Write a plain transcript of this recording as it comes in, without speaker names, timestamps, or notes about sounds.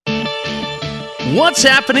What's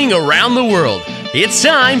happening around the world? It's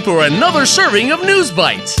time for another serving of News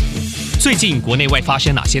Bites. 最近国内外发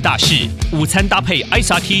生哪些大事？午餐搭配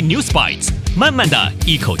ICT News Bites， 慢慢的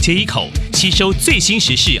一口接一口吸收最新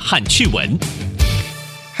时事和趣闻。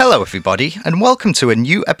Hello, everybody, and welcome to a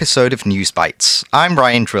new episode of News Bites. I'm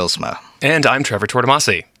Ryan Drillsma. And I'm Trevor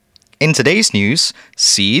Tortomasi. In today's news,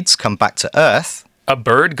 seeds come back to Earth, A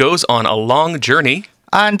bird goes on a long journey,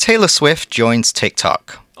 and Taylor Swift joins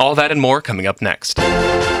TikTok. All that and more coming up next.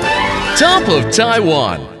 Top of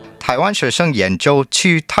Taiwan. 台湾学生研究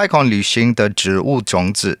去太空旅行的植物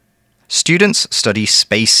种子。Students study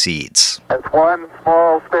space seeds. It's one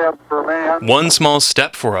small step for man. One small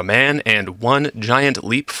step for a man and one giant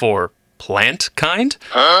leap for plant kind?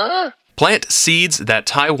 Plant seeds that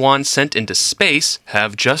Taiwan sent into space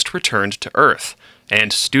have just returned to Earth,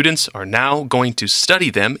 and students are now going to study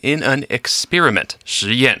them in an experiment,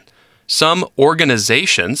 实验. Some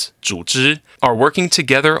organizations, 组织, are working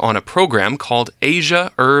together on a program called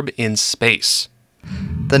Asia Herb in Space.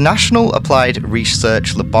 The National Applied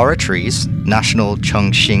Research Laboratories, National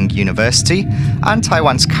Chongqing University, and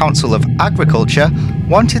Taiwan's Council of Agriculture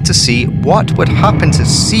wanted to see what would happen to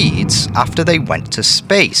seeds after they went to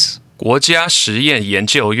space. 国家实验研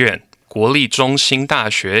究院、国立中兴大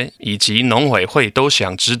学以及农委会都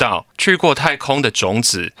想知道，去过太空的种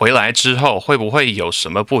子回来之后会不会有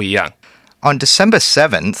什么不一样。On December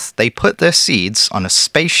 7th, they put their seeds on a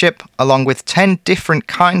spaceship along with 10 different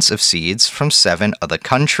kinds of seeds from 7 other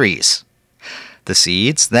countries. The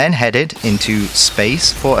seeds then headed into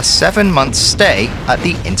space for a 7-month stay at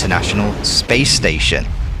the International Space Station,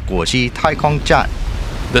 国际太空站.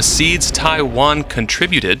 The seeds Taiwan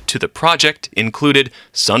contributed to the project included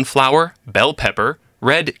sunflower, bell pepper,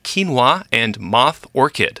 red quinoa, and moth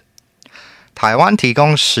orchid. 台湾提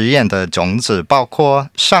供实验的种子包括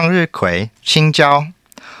向日葵、青椒、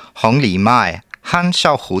红藜麦和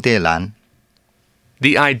小蝴蝶兰。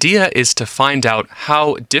The idea is to find out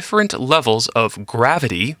how different levels of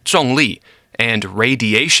gravity, 重力, and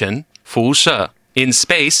radiation, 辐射, in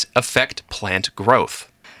space affect plant growth.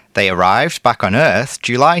 They arrived back on Earth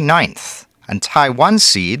July 9th, and Taiwan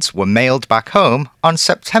seeds were mailed back home on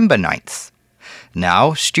September 9th.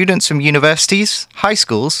 Now, students from universities, high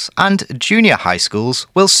schools, and junior high schools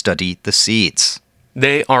will study the seeds.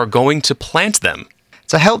 They are going to plant them.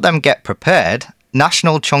 To help them get prepared,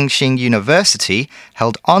 National Chongqing University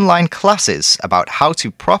held online classes about how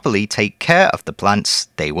to properly take care of the plants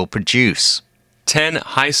they will produce. 10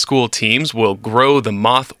 high school teams will grow the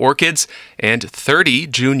moth orchids, and 30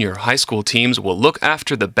 junior high school teams will look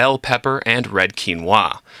after the bell pepper and red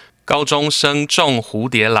quinoa. 高中生种蝴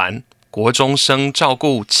蝶兰，国中生照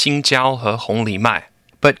顾青椒和红藜麦。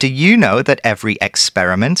 But do you know that every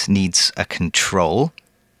experiment needs a control?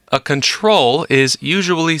 A control is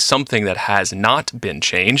usually something that has not been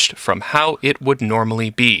changed from how it would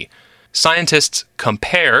normally be. Scientists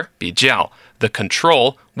compare, 比较, the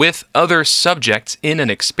control with other subjects in an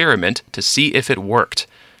experiment to see if it worked.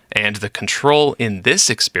 And the control in this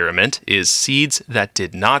experiment is seeds that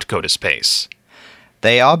did not go to space.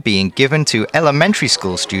 They are being given to elementary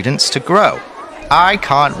school students to grow. I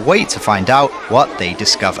can't wait to find out what they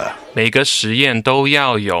discover. 每个实验都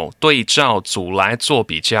要有对照组来做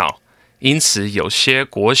比较，因此有些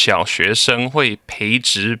国小学生会培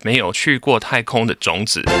植没有去过太空的种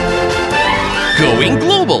子。Going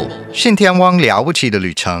global. 信天翁了不起的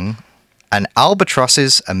旅程 An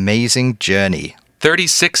albatross's amazing journey.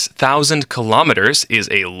 36,000 kilometers is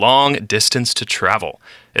a long distance to travel,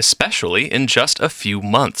 especially in just a few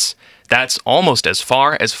months. That's almost as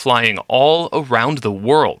far as flying all around the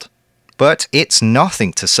world. But it's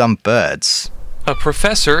nothing to some birds. A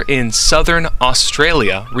professor in southern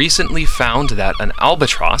Australia recently found that an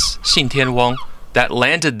albatross, 信天翁, that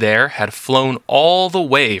landed there had flown all the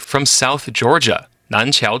way from South Georgia,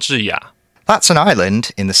 南乔治亚. That's an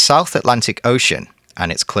island in the South Atlantic Ocean,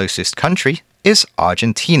 and its closest country is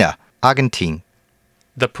Argentina, Argentine.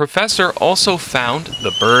 The professor also found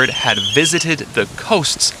the bird had visited the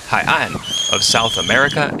coasts, 海岸, of South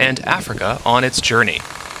America and Africa on its journey.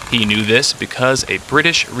 He knew this because a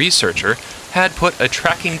British researcher had put a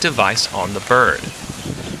tracking device on the bird.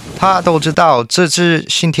 他都知道这只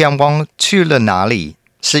信天翁去了哪里，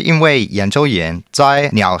是因为研究员在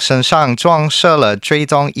鸟身上装设了追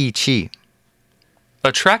踪仪器。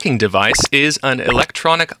 A tracking device is an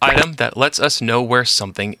electronic item that lets us know where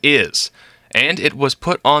something is. And it was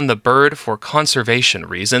put on the bird for conservation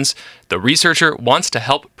reasons. The researcher wants to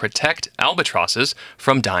help protect albatrosses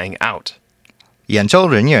from dying out. 研究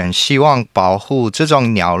人员希望保护这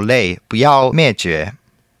种鸟类不要灭绝。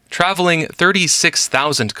Traveling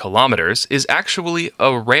 36,000 kilometers is actually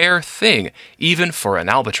a rare thing, even for an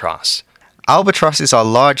albatross. Albatrosses are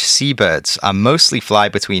large seabirds and mostly fly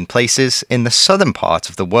between places in the southern part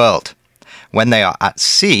of the world. When they are at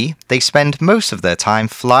sea, they spend most of their time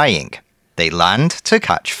flying. They land to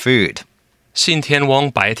catch food. 信天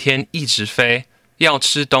翁白天一直飞，要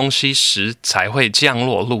吃东西时才会降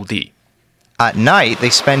落陆地。 At night,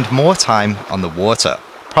 they spend more time on the water,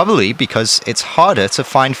 probably because it's harder to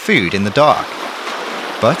find food in the dark.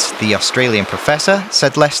 But the Australian professor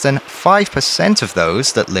said less than 5% of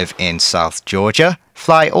those that live in South Georgia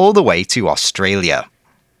fly all the way to Australia.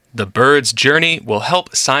 The bird's journey will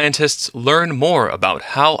help scientists learn more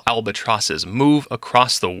about how albatrosses move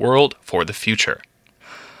across the world for the future.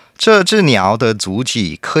 这只鸟的足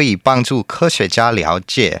迹可以帮助科学家了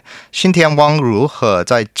解信天翁如何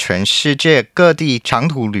在全世界各地长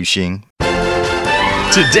途旅行。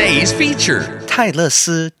 Today's feature. 泰勒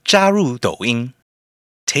斯加入抖音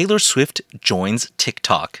Taylor Swift joins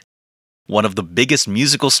TikTok. One of the biggest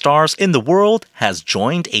musical stars in the world has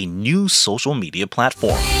joined a new social media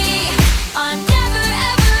platform.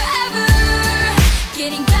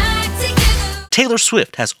 Taylor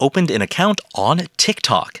Swift has opened an account on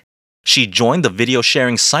TikTok. She joined the video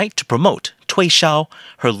sharing site to promote 推销,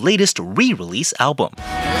 her latest re-release album.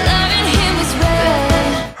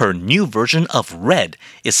 Her new version of Red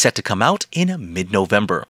is set to come out in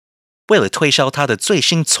mid-November. 为了推销她的最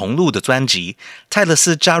新重录的专辑，泰勒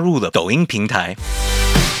斯加入了抖音平台。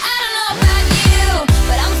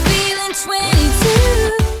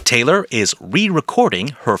Taylor is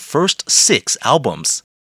re-recording her first 6 albums.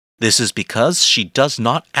 This is because she does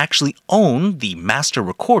not actually own the master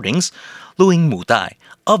recordings, 录音母带,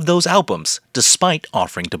 of those albums, despite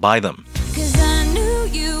offering to buy them.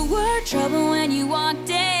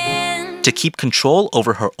 To keep control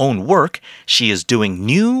over her own work, she is doing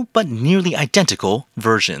new but nearly identical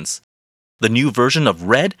versions. The new version of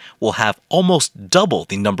Red will have almost double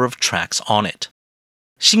the number of tracks on it.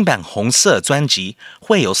 新版红色专辑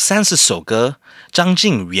会有30首歌，将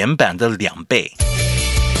近原版的2倍。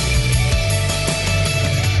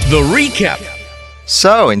 The recap.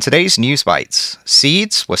 So, in today's News Bites,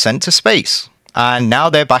 seeds were sent to space, and now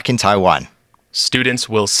they're back in Taiwan. Students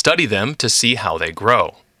will study them to see how they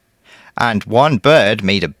grow. And one bird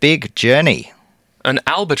made a big journey. An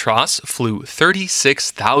albatross flew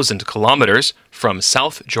 36,000 kilometers from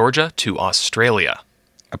South Georgia to Australia.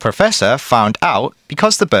 A professor found out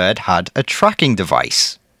because the bird had a tracking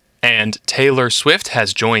device. And Taylor Swift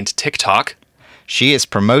has joined TikTok. She is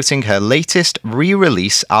promoting her latest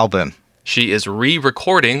re-release album. She is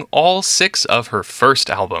re-recording all 6 of her first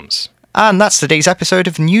albums. And that's today's episode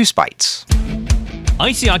of News Bites.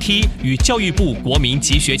 ICRT 与教育部国民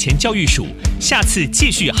及学前教育署下次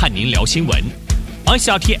继续和您聊新闻。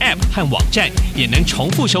ICRT App 和网站也能重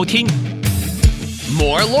复收听。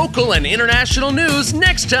More local and international news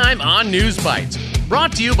next time on News Bites.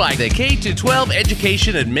 Brought to you by the K-12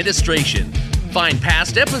 Education Administration. Find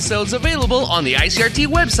past episodes available on the ICRT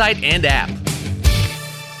website and app.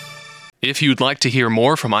 If you'd like to hear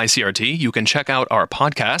more from ICRT, you can check out our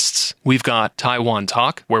podcasts. We've got Taiwan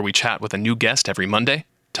Talk, where we chat with a new guest every Monday.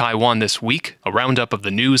 Taiwan This Week, a roundup of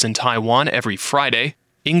the news in Taiwan every Friday.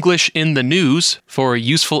 English in the News, for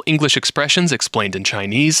useful English expressions explained in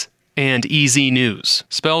Chinese. And EZ News,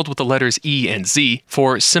 spelled with the letters E and Z,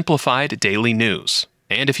 for simplified daily news.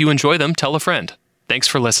 And if you enjoy them, tell a friend. Thanks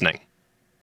for listening.